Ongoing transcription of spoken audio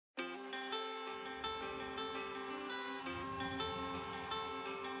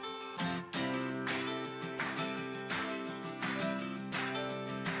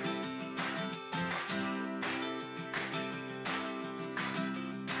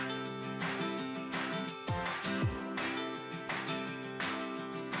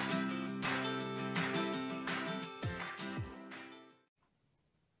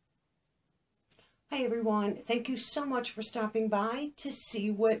Hi everyone, thank you so much for stopping by to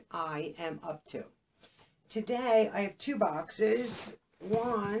see what I am up to. Today I have two boxes.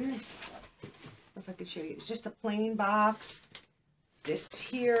 One, if I could show you, it's just a plain box. This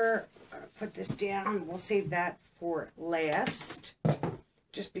here, I'm going to put this down. We'll save that for last,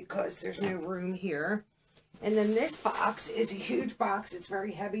 just because there's no room here. And then this box is a huge box. It's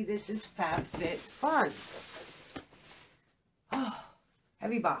very heavy. This is FabFitFun. Oh,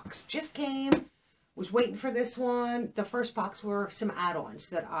 heavy box. Just came. Was waiting for this one. The first box were some add-ons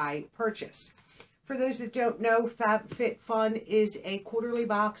that I purchased. For those that don't know, FabFitFun is a quarterly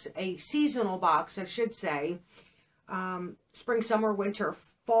box, a seasonal box, I should say. Spring, summer, winter,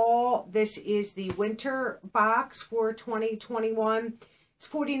 fall. This is the winter box for 2021. It's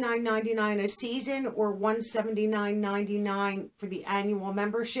 $49.99 a season or $179.99 for the annual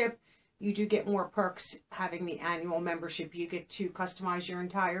membership. You do get more perks having the annual membership. You get to customize your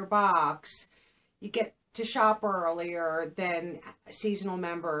entire box. You get to shop earlier than seasonal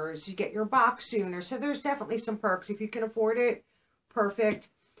members. You get your box sooner. So there's definitely some perks. If you can afford it, perfect.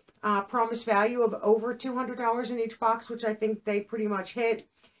 Promise value of over $200 in each box, which I think they pretty much hit.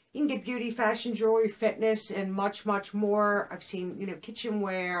 You can get beauty, fashion, jewelry, fitness, and much, much more. I've seen,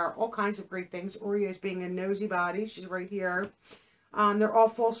 kitchenware, all kinds of great things. Oreo's being a nosy body. She's right here. They're all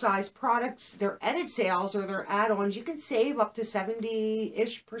full-size products. Their edit sales or their add-ons, you can save up to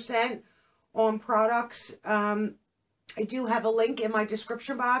 70-ish% on products. I do have a link in my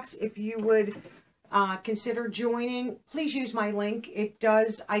description box. If you would consider joining, please use my link. It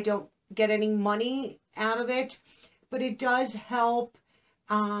does, I don't get any money out of it, but it does help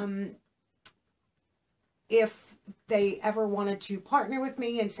if they ever wanted to partner with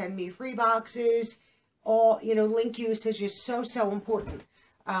me and send me free boxes. All, link usage is so important.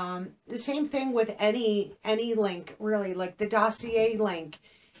 The same thing with any link, really, like the Dossier link.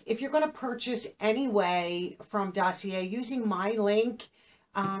 If you're going to purchase anyway from Dossier using my link,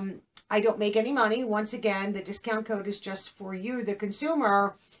 I don't make any money. Once again, the discount code is just for you, the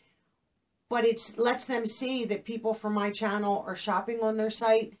consumer, but it lets them see that people from my channel are shopping on their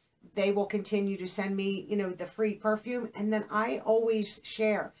site. They will continue to send me, the free perfume, and then I always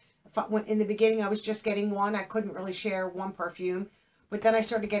share. In the beginning, I was just getting one. I couldn't really share one perfume, but then I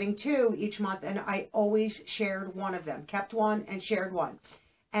started getting two each month, and I always shared one of them, kept one and shared one.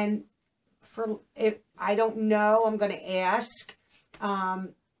 And if I don't know, I'm going to ask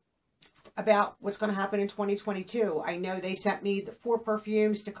about what's going to happen in 2022. I know they sent me the 4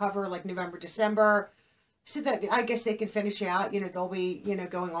 perfumes to cover like November, December, so that I guess they can finish out. They'll be,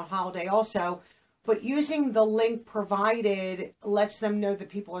 going on holiday also. But using the link provided lets them know that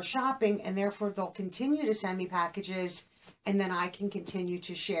people are shopping, and therefore they'll continue to send me packages, and then I can continue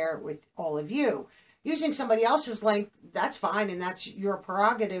to share with all of you. Using somebody else's link, that's fine, and that's your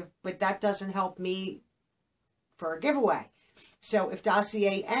prerogative, but that doesn't help me for a giveaway. So if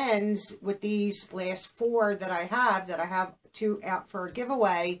Dossier ends with these last 4 that I have 2 out for a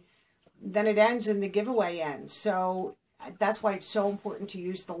giveaway, then it ends and the giveaway ends. So that's why it's so important to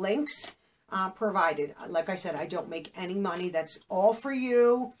use the links provided. Like I said, I don't make any money. That's all for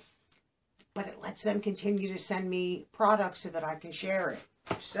you, but it lets them continue to send me products so that I can share it.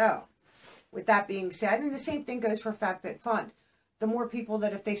 So with that being said, and the same thing goes for FabFitFun. The more people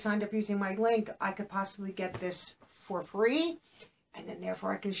that if they signed up using my link, I could possibly get this for free, and then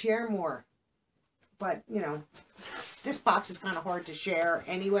therefore I can share more. But, this box is kind of hard to share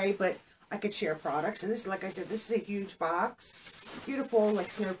anyway, but I could share products. And this, like I said, this is a huge box. Beautiful,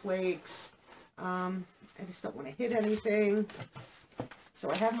 like snowflakes. I just don't want to hit anything. So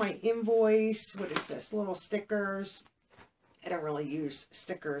I have my invoice. What is this? Little stickers. I don't really use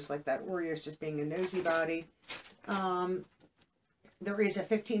stickers like that. Oreo's just being a nosy body. There is a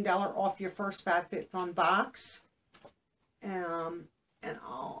 $15 off your first FabFitFun box. And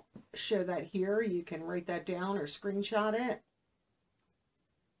I'll show that here. You can write that down or screenshot it.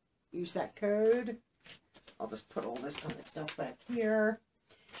 Use that code. I'll just put all this kind of stuff back here.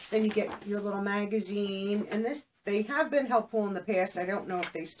 Then you get your little magazine. And this, they have been helpful in the past. I don't know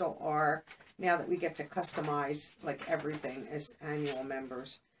if they still are, now that we get to customize like everything as annual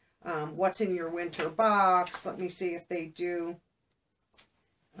members. What's in your winter box? Let me see if they do.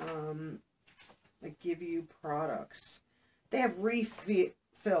 They give you products. They have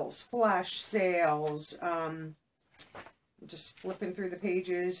refills, flash sales. I'm just flipping through the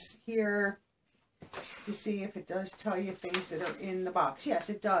pages here to see if it does tell you things that are in the box. Yes,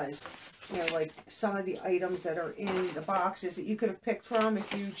 it does. Like some of the items that are in the boxes that you could have picked from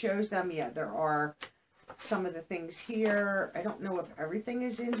if you chose them. Yeah, there are some of the things here. I don't know if everything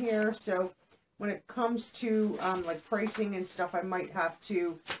is in here. So when it comes to like pricing and stuff, I might have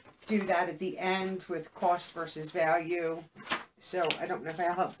to do that at the end with cost versus value. So I don't know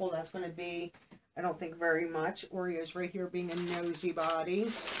how helpful that's going to be. I don't think very much. Oreo's right here being a nosy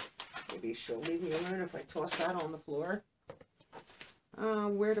body. Maybe she'll leave me alone if I toss that on the floor.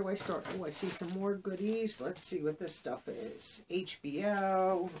 Where do I start? Oh, I see some more goodies. Let's see what this stuff is.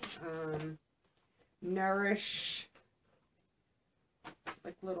 HBO, Nourish,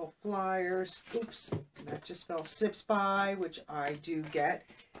 like little flyers. Oops, that just fell. Sips By, which I do get.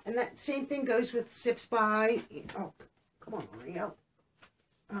 And that same thing goes with Sips By. Oh, come on, Oreo.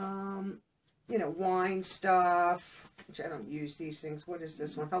 You know, wine stuff, which I don't use these things. What is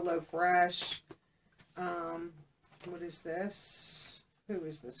this one? Hello Fresh. What is this? Who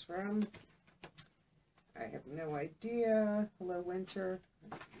is this from? I have no idea. Hello Winter.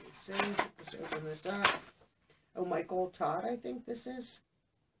 Let me see. Just open this up. Oh, Michael Todd, I think this is.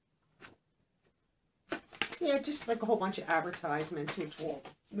 Yeah, just like a whole bunch of advertisements, which will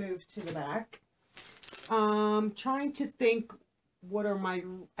move to the back. Trying to think, what are my,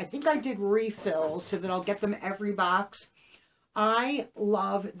 I think I did refills so that I'll get them every box. I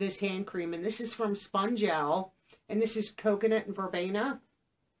love this hand cream, and this is from Spongel, and this is coconut and verbena.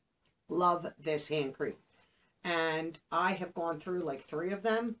 Love this hand cream. And I have gone through like 3 of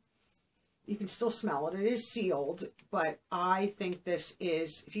them. You can still smell it. It is sealed, but I think this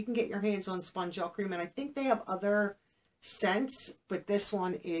is, if you can get your hands on Spongel cream, and I think they have other scents, but this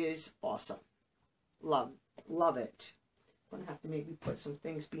one is awesome. Love it. I'm going to have to maybe put some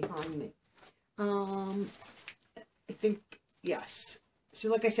things behind me. I think, yes. So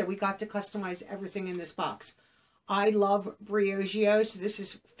like I said, we got to customize everything in this box. I love Briogeo. So this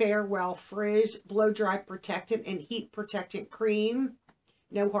is Farewell Frizz, Blow Dry Protectant and Heat Protectant Cream.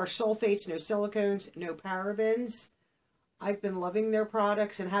 No harsh sulfates, no silicones, no parabens. I've been loving their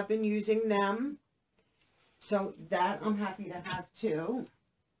products and have been using them. So that I'm happy to have too.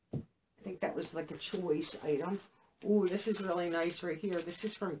 I think that was like a choice item. Ooh, this is really nice right here. This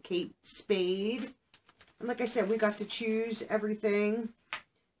is from Kate Spade. And like I said, we got to choose everything.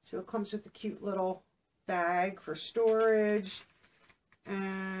 So it comes with a cute little bag for storage.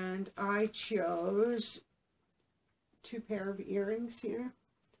 And I chose 2 pair of earrings here.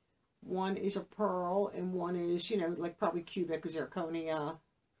 One is a pearl and one is, you know, like probably cubic zirconia,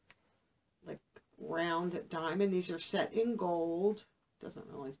 like round diamond. These are set in gold. Doesn't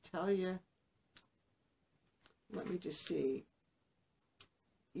really tell you. Let me just see.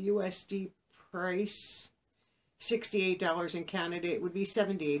 USD price, $68 in Canada. It would be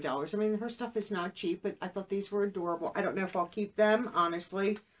 $78. I mean, her stuff is not cheap, but I thought these were adorable. I don't know if I'll keep them,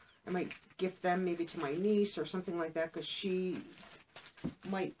 honestly. I might gift them maybe to my niece or something like that, because she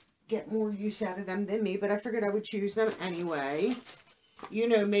might get more use out of them than me, but I figured I would choose them anyway. You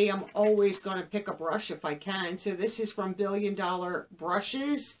know me, I'm always going to pick a brush if I can. So this is from Billion Dollar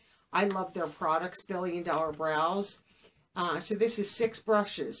Brushes. I love their products, Billion Dollar Brows. So this is 6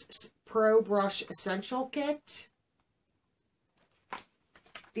 brushes. Pro Brush Essential Kit.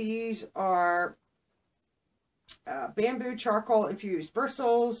 These are bamboo charcoal infused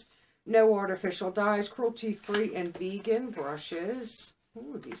bristles, no artificial dyes, cruelty-free and vegan brushes.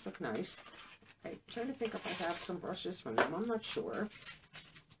 Ooh, these look nice. I'm trying to think if I have some brushes from them. I'm not sure.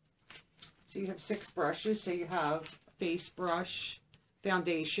 So you have 6 brushes. So you have face brush,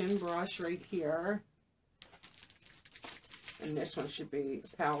 foundation brush right here. And this one should be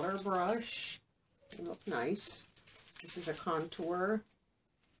a powder brush. They look nice. This is a contour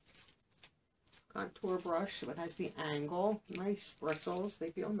brush. So it has the angle. Nice bristles. They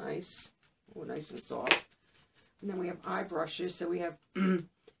feel nice. Oh, nice and soft. And then we have eye brushes. So we have an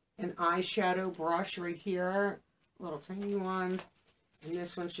eyeshadow brush right here. A little tiny one. And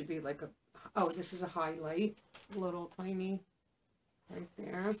this one should be like a, oh, this is a highlight. Little tiny right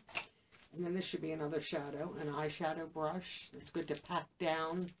there. And then this should be another shadow, an eyeshadow brush. It's good to pack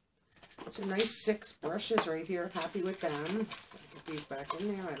down. It's a nice 6 brushes right here. Happy with them. Put these back in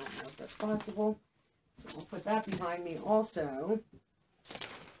there. I don't know if that's possible. So we'll put that behind me also.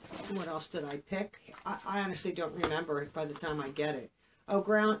 What else did I pick? I honestly don't remember it by the time I get it. Oh,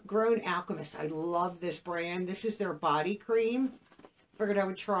 Grown Alchemist. I love this brand. This is their body cream. Figured I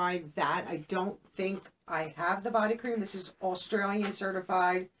would try that. I don't think I have the body cream. This is Australian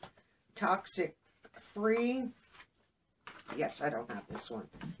certified, toxic free. Yes, I don't have this one.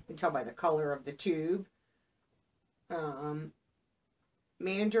 You can tell by the color of the tube.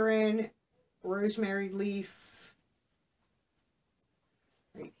 Mandarin, rosemary leaf.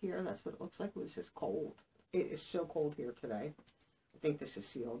 Right here, that's what it looks like. This is cold. It is so cold here today. I think this is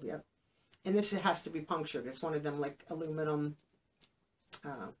sealed, yep. And this has to be punctured. It's one of them like aluminum.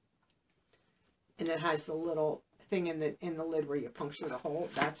 And it has the little thing in the lid where you puncture the hole.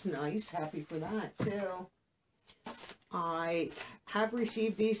 That's nice. Happy for that too. I have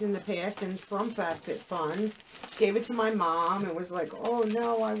received these in the past and from FabFitFun. Gave it to my mom and was like, oh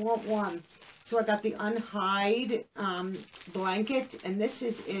no, I want one. So I got the Unhide blanket, and this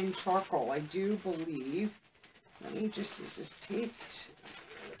is in charcoal, I do believe. Let me just, this is taped.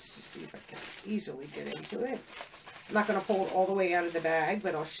 Let's just see if I can easily get into it. I'm not going to pull it all the way out of the bag,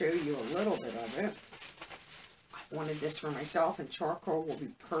 but I'll show you a little bit of it. I wanted this for myself, and charcoal will be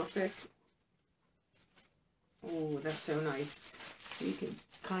perfect. Oh, that's so nice. So you can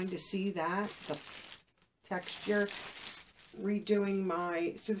kind of see that, the texture. Redoing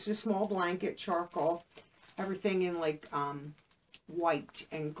my, so this is a small blanket, charcoal, everything in like white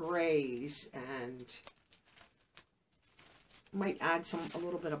and grays, and might add a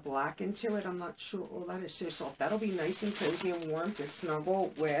little bit of black into it. I'm not sure. Oh, that is so soft. That'll be nice and cozy and warm to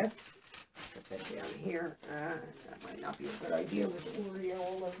snuggle with. Put that down here. That might not be a good idea with Oreo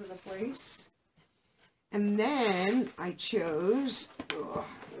all over the place. And then I chose,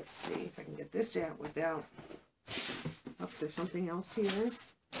 let's see if I can get this out without, oh, there's something else here.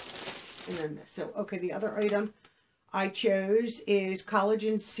 And then this. So, okay, the other item I chose is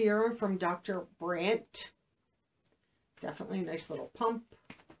collagen serum from Dr. Brandt. Definitely a nice little pump.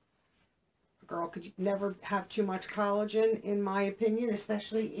 Girl, could you never have too much collagen, in my opinion,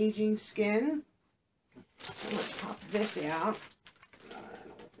 especially aging skin. So let's pop this out. I don't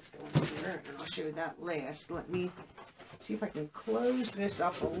know what this goes here, and I'll show you that last. Let me see if I can close this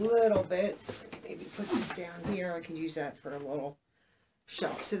up a little bit. Maybe put this down here. I can use that for a little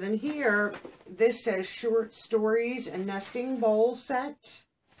shelf. So then here, this says short stories and nesting bowl set.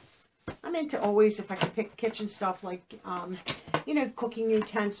 I'm into always, if I can pick kitchen stuff like, you know, cooking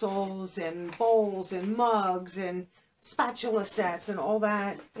utensils and bowls and mugs and spatula sets and all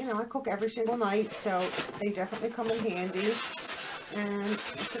that. You know, I cook every single night, so they definitely come in handy. And I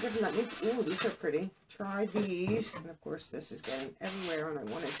figured, let me, ooh, these are pretty. Try these. And of course, this is getting everywhere, and I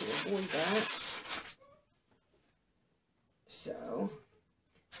wanted to avoid that. So,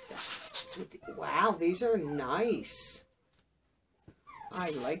 that's what wow, these are nice.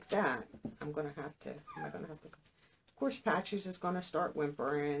 I like that. Am I going to have to, of course, Patches is going to start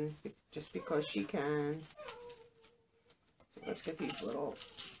whimpering just because she can. So let's get these little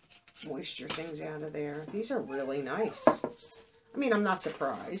moisture things out of there. These are really nice. I mean, I'm not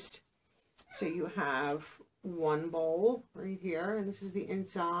surprised. So you have one bowl right here, and this is the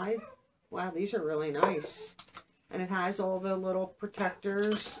inside. Wow, these are really nice. And it has all the little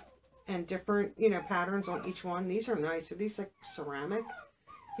protectors and different, you know, patterns on each one. These are nice. Are these like ceramic?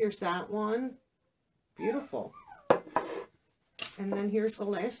 Here's that one. Beautiful. And then here's the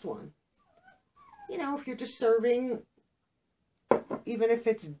last one. You know, if you're just serving, even if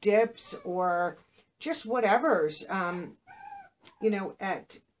it's dips or just whatever's, you know,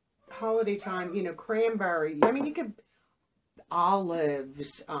 at holiday time, you know, cranberry. I mean, you could,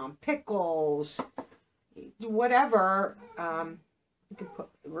 olives, pickles, whatever. You can put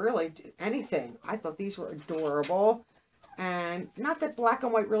really anything. I thought these were adorable. And not that black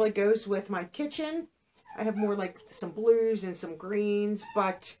and white really goes with my kitchen. I have more like some blues and some greens,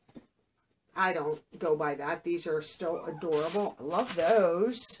 but I don't go by that. These are still adorable. I love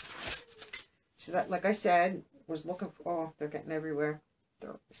those. So that, like I said, was looking for, oh, they're getting everywhere.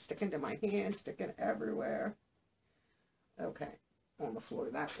 They're sticking to my hand, sticking everywhere. Okay, on the floor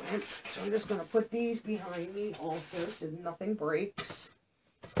that went. So I'm just going to put these behind me also so nothing breaks.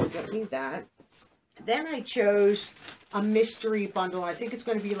 Don't need that. Then I chose a mystery bundle. I think it's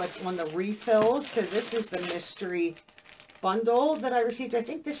going to be like on the refills. So this is the mystery bundle that I received. I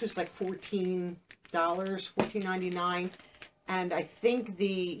think this was like $14, $14.99. And I think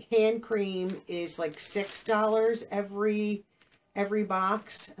the hand cream is like $6 every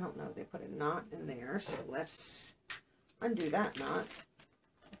box. I don't know. They put a knot in there. So let's undo that knot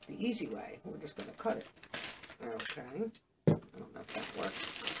the easy way. We're just going to cut it. Okay. I don't know if that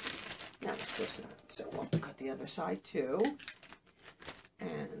works. No, of course not. So we'll cut the other side too.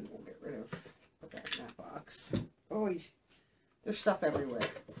 And we'll get rid of, put that in that box. Oh, there's stuff everywhere.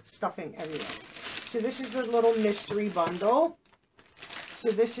 Stuffing everywhere. So this is the little mystery bundle. So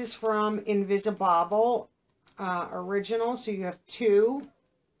this is from Invisibobble original. So you have two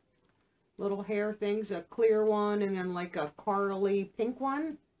little hair things, a clear one and then like a corally pink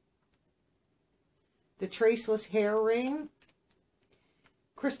one. The traceless hair ring.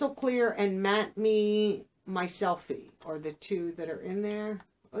 Crystal Clear and Matte Me My Selfie are the two that are in there.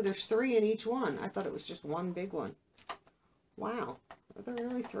 Oh, there's 3 in each one. I thought it was just one big one. Wow. Are there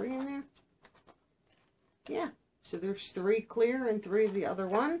really 3 in there? Yeah. So there's 3 clear and 3 of the other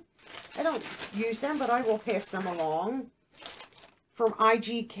one. I don't use them, but I will pass them along. From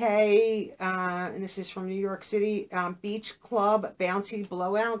IGK, and this is from New York City, Beach Club Bouncy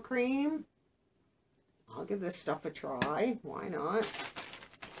Blowout Cream. I'll give this stuff a try. Why not?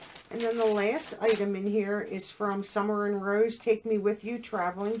 And then the last item in here is from Summer and Rose, Take Me With You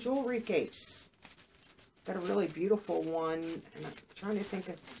Traveling Jewelry Case. Got a really beautiful one, and I'm trying to think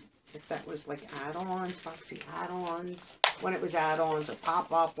if that was like add-ons, boxy add-ons, when it was add-ons or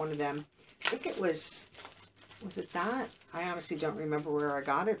pop-up, one of them. I think it was it that? I honestly don't remember where I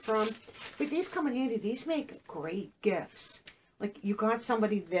got it from. But these come in handy. These make great gifts. Like, you got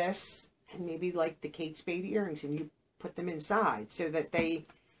somebody this, and maybe like the Kate Spade earrings, and you put them inside so that they,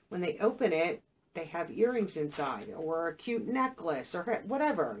 when they open it, they have earrings inside, or a cute necklace, or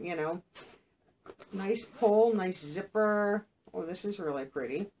whatever, you know. Nice pull, nice zipper. Oh, this is really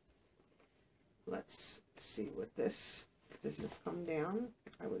pretty. Let's see what this, does this come down?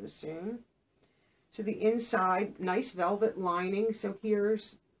 I would assume. So the inside, nice velvet lining. So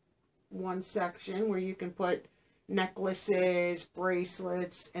here's one section where you can put necklaces,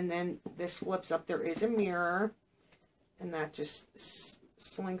 bracelets, and then this flips up. There is a mirror, and that just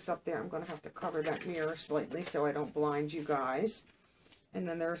slinks up there. I'm going to have to cover that mirror slightly so I don't blind you guys. And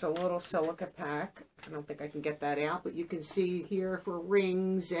then there's a little silica pack. I don't think I can get that out, but you can see here for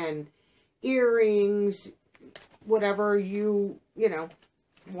rings and earrings, whatever you know,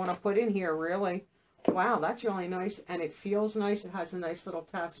 want to put in here, really. Wow, that's really nice, and it feels nice. It has a nice little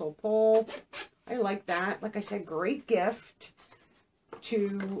tassel pull. I like that. Like I said, great gift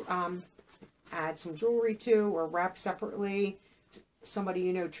to add some jewelry to or wrap separately. Somebody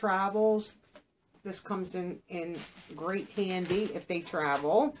you know travels. This comes in great handy if they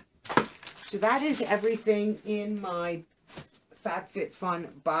travel. So that is everything in my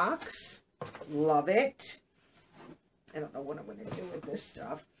FabFitFun box. Love it. I don't know what I'm going to do with this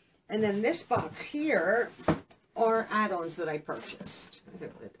stuff. And then this box here are add-ons that I purchased.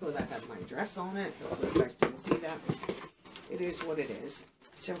 Oh, that had my address on it. Oh, you guys didn't see that. It is what it is.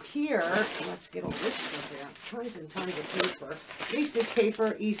 So here, let's get all this stuff out. Tons and tons of paper. At least this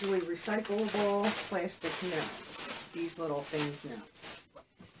paper, easily recyclable. Plastic, no. These little things, no.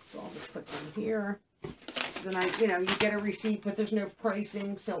 So I'll just put them here. So then you know, you get a receipt, but there's no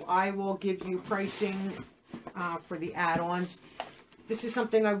pricing. So I will give you pricing for the add-ons. This is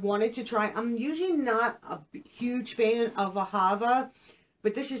something I wanted to try. I'm usually not a huge fan of Ahava,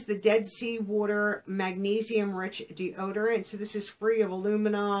 but this is the Dead Sea Water Magnesium Rich Deodorant. So this is free of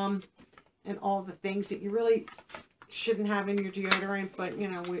aluminum and all the things that you really shouldn't have in your deodorant. But, you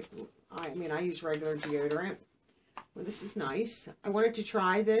know, I mean, I use regular deodorant. Well, this is nice. I wanted to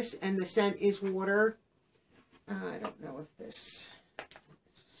try this, and the scent is water. I don't know if this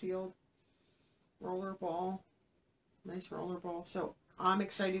is sealed. Roller ball. Nice roller ball. So I'm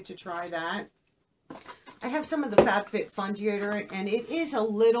excited to try that. I have some of the FabFitFun deodorant, and it is a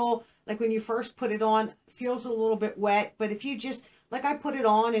little, like when you first put it on, feels a little bit wet. But if you just, like I put it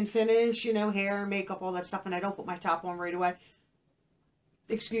on and finish, you know, hair, makeup, all that stuff, and I don't put my top on right away.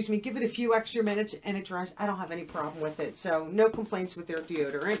 Excuse me, give it a few extra minutes and it dries. I don't have any problem with it. So no complaints with their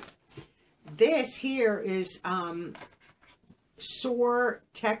deodorant. This here is Soar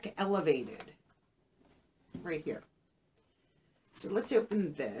Tech Elevated. Right here. So let's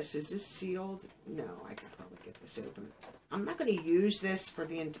open this. Is this sealed? No, I can probably get this open. I'm not going to use this for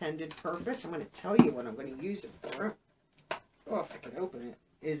the intended purpose. I'm going to tell you what I'm going to use it for. Oh, if I can open it.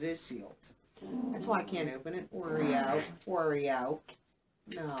 It is sealed. That's why I can't open it. Oreo. Oreo.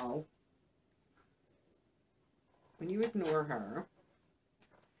 No. When you ignore her,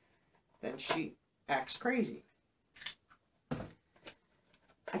 then she acts crazy.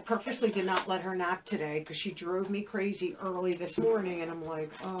 I purposely did not let her nap today because she drove me crazy early this morning, and I'm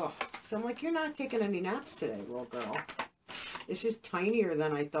like, oh. So I'm like, you're not taking any naps today, little girl. This is tinier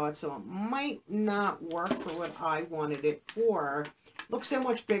than I thought, so it might not work for what I wanted it for. Looks so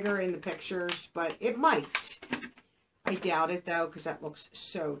much bigger in the pictures, but it might. I doubt it, though, because that looks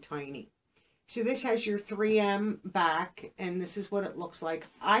so tiny. So this has your 3M back, and this is what it looks like.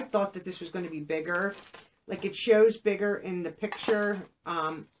 I thought that this was going to be bigger. Like, it shows bigger in the picture,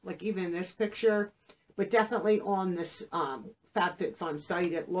 like even in this picture. But definitely on this FabFitFun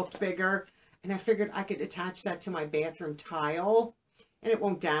site, it looked bigger. And I figured I could attach that to my bathroom tile. And it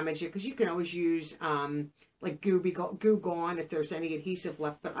won't damage it, because you can always use, like, Goo Gone if there's any adhesive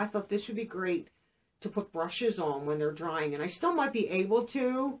left. But I thought this would be great to put brushes on when they're drying. And I still might be able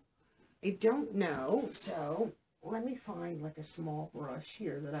to. I don't know. So, let me find, like, a small brush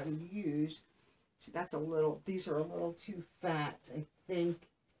here that I would use. See, that's a little, these are a little too fat, I think.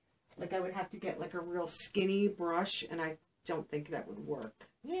 Like, I would have to get, like, a real skinny brush, and I don't think that would work.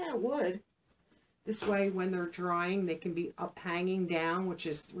 Yeah, it would. This way, when they're drying, they can be up hanging down, which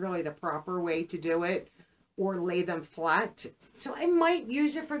is really the proper way to do it, or lay them flat. So I might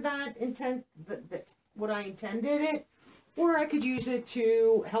use it for that intent, what I intended it, or I could use it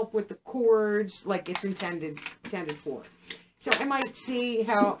to help with the cords like it's intended for. So I might see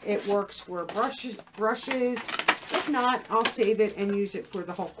how it works for brushes. If not, I'll save it and use it for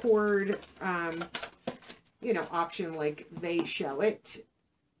the whole cord, you know, option like they show it,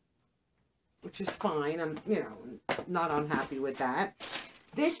 which is fine. I'm, you know, not unhappy with that.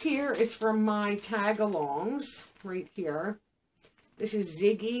 This here is from my tag-alongs right here. This is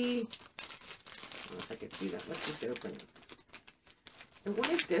Ziggy. I don't know if I can see that. Let's just open it. I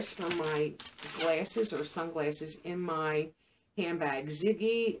wanted this for my glasses or sunglasses in my handbag.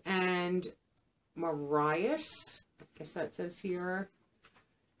 Ziggy and Marias. I guess that says here.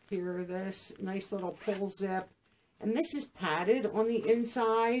 Here, this nice little pull zip. And this is padded on the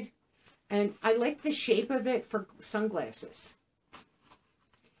inside. And I like the shape of it for sunglasses.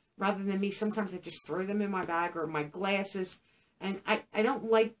 Rather than me, sometimes I just throw them in my bag or my glasses. And I don't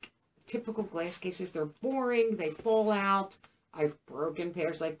like typical glass cases. They're boring. They fall out. I've broken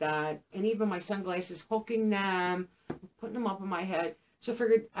pairs like that. And even my sunglasses, hooking them, putting them up on my head. So I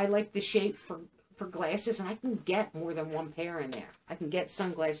figured I like the shape for glasses. And I can get more than one pair in there. I can get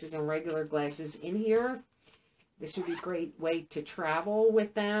sunglasses and regular glasses in here. This would be a great way to travel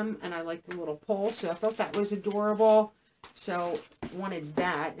with them. And I like the little pull. So I thought that was adorable. So wanted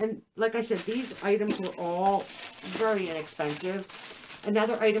that. And like I said, these items were all very inexpensive.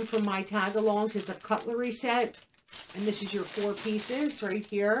 Another item from my tag-alongs is a cutlery set. And this is your 4 pieces right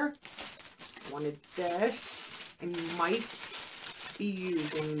here. Wanted this. I might be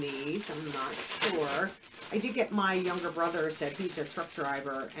using these. I'm not sure. I did get my younger brother a set. He's a truck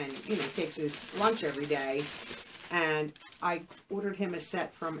driver and, you know, takes his lunch every day. And I ordered him a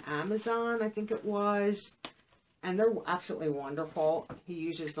set from Amazon, I think it was. And they're absolutely wonderful. He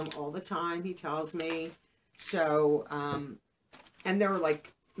uses them all the time, he tells me. So, and they're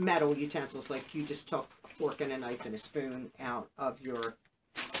like metal utensils. Like you just took a fork and a knife and a spoon out of your,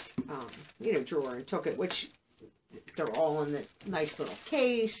 you know, drawer and took it. Which they're all in the nice little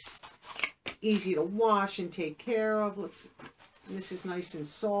case. Easy to wash and take care of. This is nice and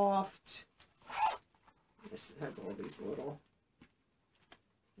soft. This has all these little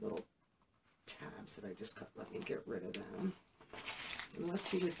tabs that I just cut. Let me get rid of them. And let's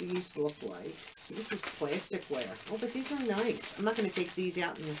see what these look like. So this is plasticware. Oh, but these are nice. I'm not going to take these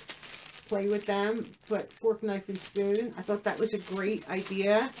out and play with them. But fork, knife, and spoon. I thought that was a great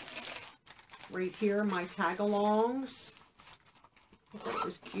idea. Right here, my tag-alongs. That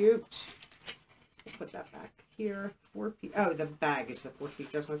was cute. I'll put that back here. Oh, the bag is the 4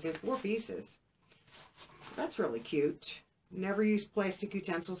 pieces. I was going to say 4 pieces. So that's really cute. Never use plastic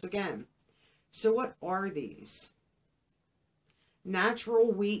utensils again. So what are these?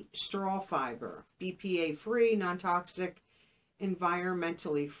 Natural wheat straw fiber. BPA free, non-toxic,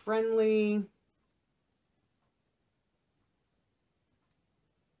 environmentally friendly.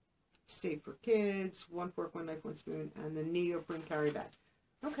 Safe for kids. 1 fork, 1 knife, 1 spoon, and the neoprene carry bag.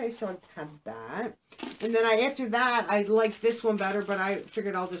 Okay, so I have that. And then after that, I like this one better, but I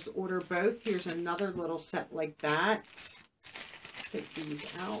figured I'll just order both. Here's another little set like that. Let's take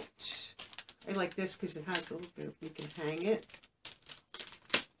these out. I like this because it has a little bit, we can hang it.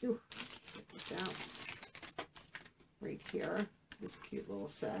 Ooh, let's get this out. Right here, this cute little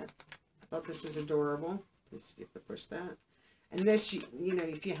set. I thought this was adorable. Just you have to push that. And this, you know,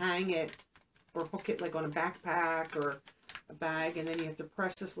 if you hang it or hook it like on a backpack or a bag, and then you have to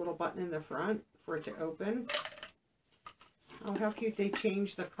press this little button in the front for it to open. Oh, how cute they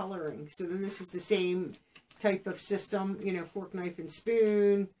changed the coloring. So then this is the same type of system, you know, fork, knife, and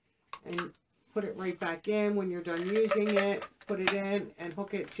spoon, and put it right back in when you're done using it. Put it in and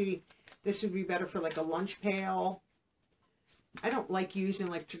hook it. See, this would be better for like a lunch pail. I don't like using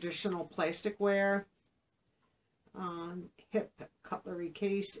like traditional plasticware. Hip cutlery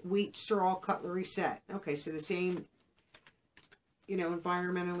case, wheat straw cutlery set. Okay, so the same, you know,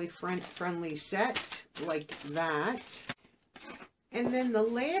 environmentally friendly set like that. And then the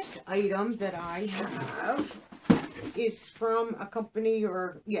last item that I have is from a company,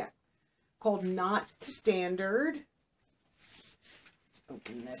 called Not Standard. Let's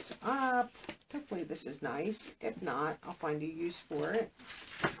open this up. Hopefully this is nice. If not, I'll find a use for it.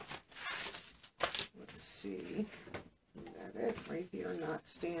 Let's see. Is that it? Right here, Not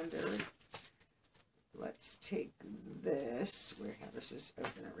Standard. Let's take this. Where does this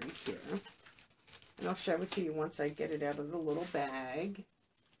open it? Right here. And I'll show it to you once I get it out of the little bag.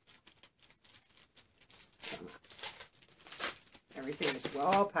 Everything is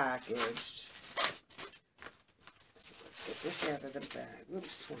well packaged. So let's get this out of the bag.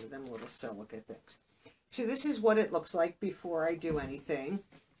 Oops, one of them little silica things. So this is what it looks like before I do anything.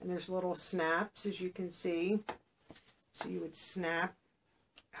 And there's little snaps, as you can see. So you would snap.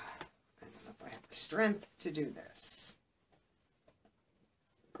 I don't know if I have the strength to do this.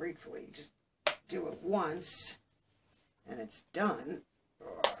 Gratefully, just do it once. And it's done.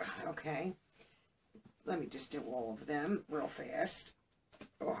 Okay. Let me just do all of them real fast.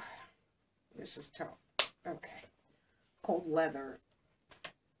 Oh, this is tough. Okay. Cold leather.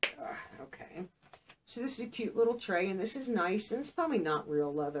 Okay. So this is a cute little tray, and this is nice, and it's probably not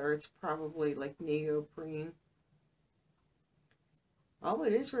real leather. It's probably like neoprene. Oh,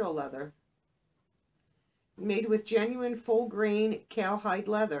 it is real leather. Made with genuine full-grain cowhide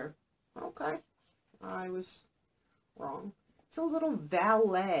leather. Okay. I was wrong. It's a little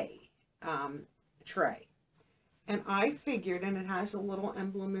valet tray. And I figured, and it has a little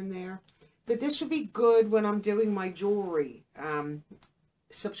emblem in there, that this would be good when I'm doing my jewelry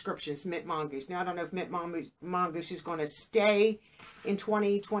subscriptions, Mint Mongoose. Now, I don't know if Mint Mongoose is going to stay in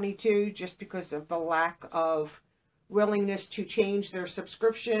 2022 just because of the lack of willingness to change their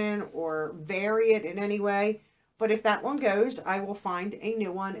subscription or vary it in any way. But if that one goes, I will find a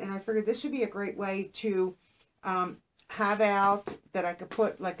new one. And I figured this would be a great way to have out that I could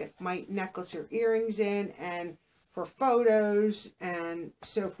put like my necklace or earrings in, and for photos and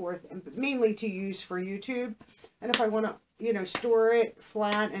so forth, and mainly to use for YouTube. And if I want to, you know, store it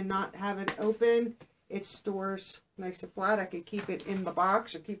flat and not have it open, it stores nice and flat. I could keep it in the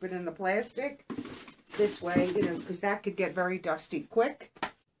box or keep it in the plastic this way, you know, because that could get very dusty quick.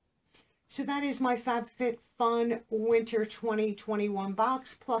 So that is my FabFitFun Winter 2021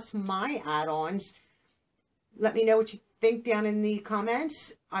 box plus my add-ons. Let me know what you think down in the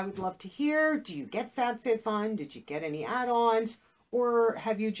comments. I would love to hear. Do you get FabFitFun? Did you get any add-ons? Or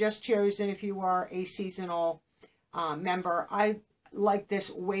have you just chosen, if you are a seasonal member? I like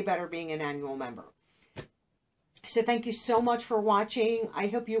this way better being an annual member. So thank you so much for watching. I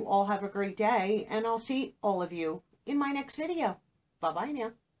hope you all have a great day, and I'll see all of you in my next video. Bye-bye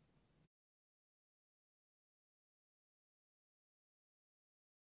now.